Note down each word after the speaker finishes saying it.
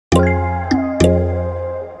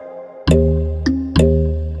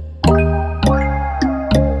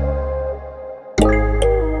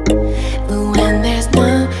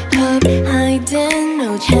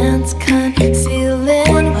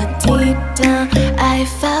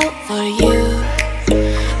for you.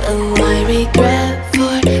 Oh, I regret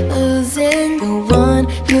for losing the one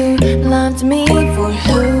who loved me, for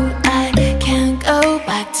who I can't go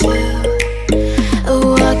back to.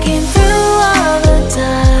 Walking through all the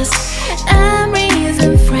dust, memories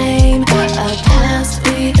and frame, a past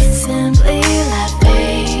we simply let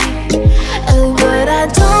fade. Oh, but I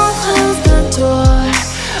don't close the door,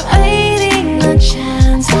 waiting the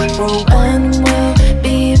chance for when we'll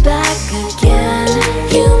be back again.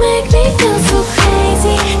 You make me feel so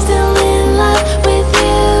crazy, still in love with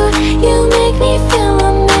you. You make me feel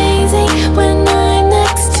amazing when I'm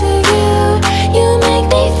next to you. You make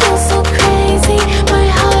me feel so crazy, my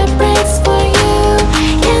heart breaks for you.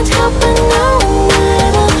 Can't help but know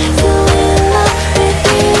that I'm still in love with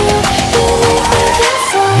you. You make me feel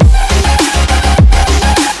so.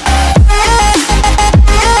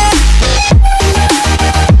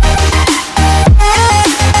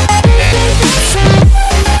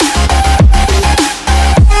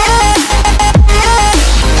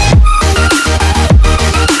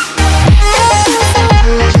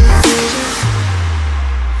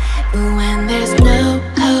 When there's no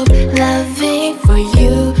hope loving for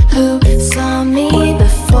you who saw me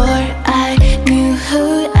before I knew who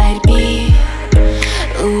I'd be.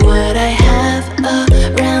 What I have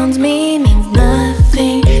around me means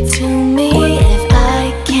nothing to me if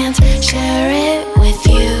I can't share it with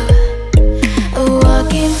you.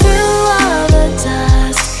 Walking through all the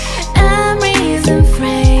dust, memories and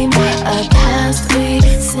frame, a past we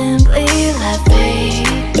simply let fade.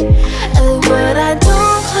 But I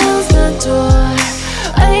don't close the door,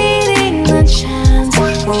 waiting the chance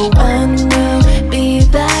for when we'll be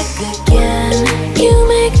back again. You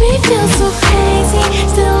make me feel so crazy,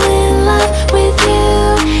 still in love with you.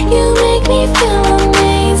 You make me feel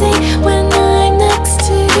amazing when I'm next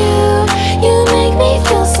to you. You make me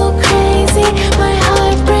feel so crazy, my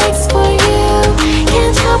heart breaks for you.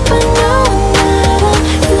 Can't help but know that I'm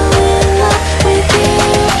still in love with you.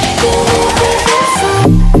 You make me feel so.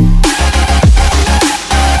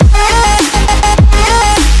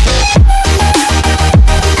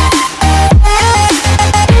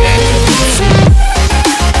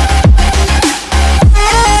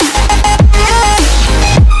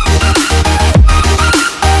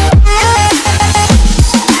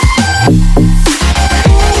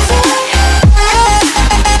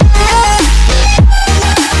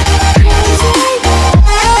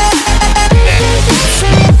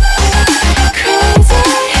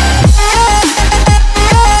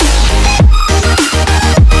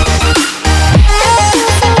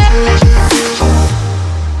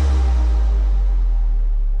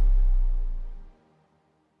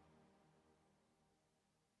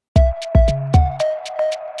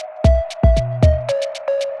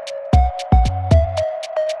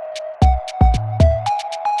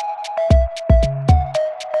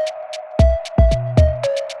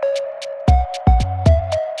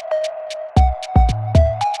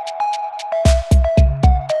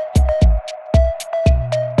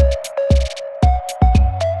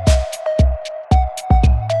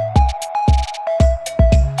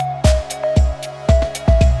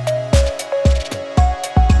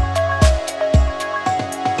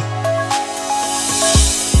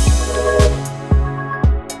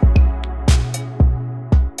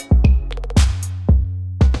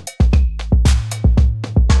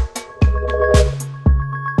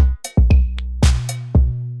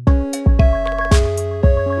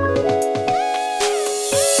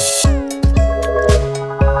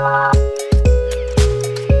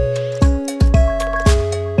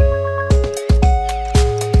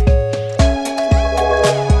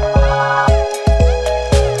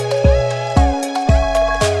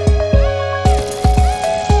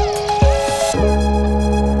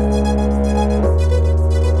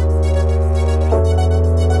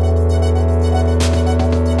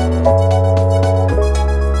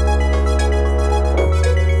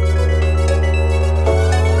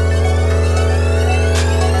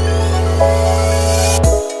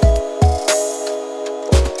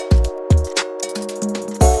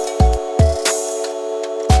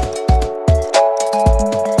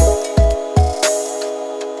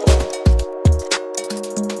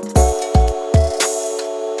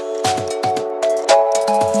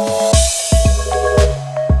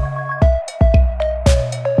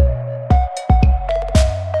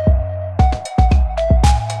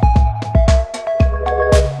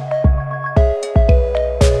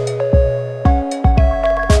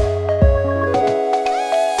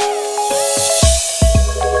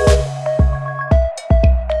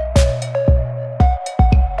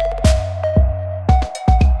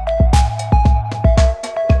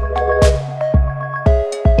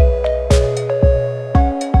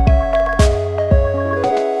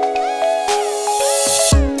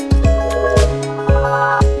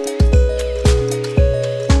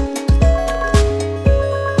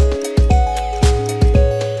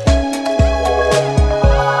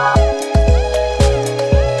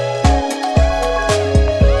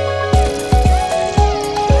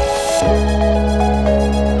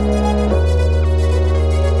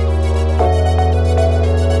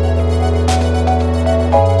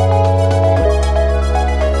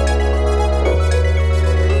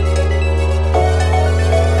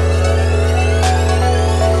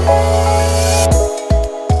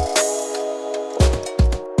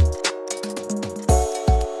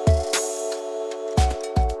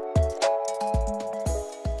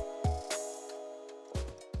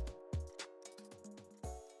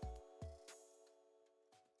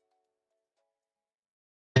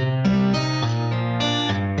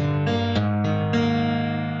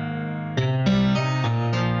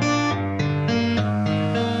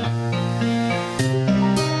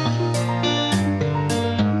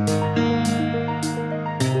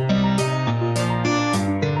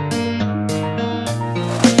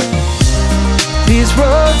 These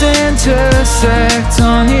roads intersect,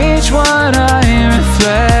 on each one I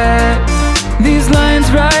reflect. These lines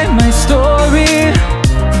write my story,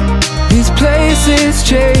 these places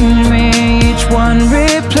change me, each one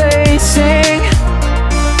replacing,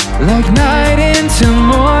 like night into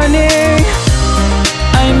morning.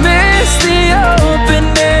 I miss the open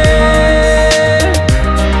air,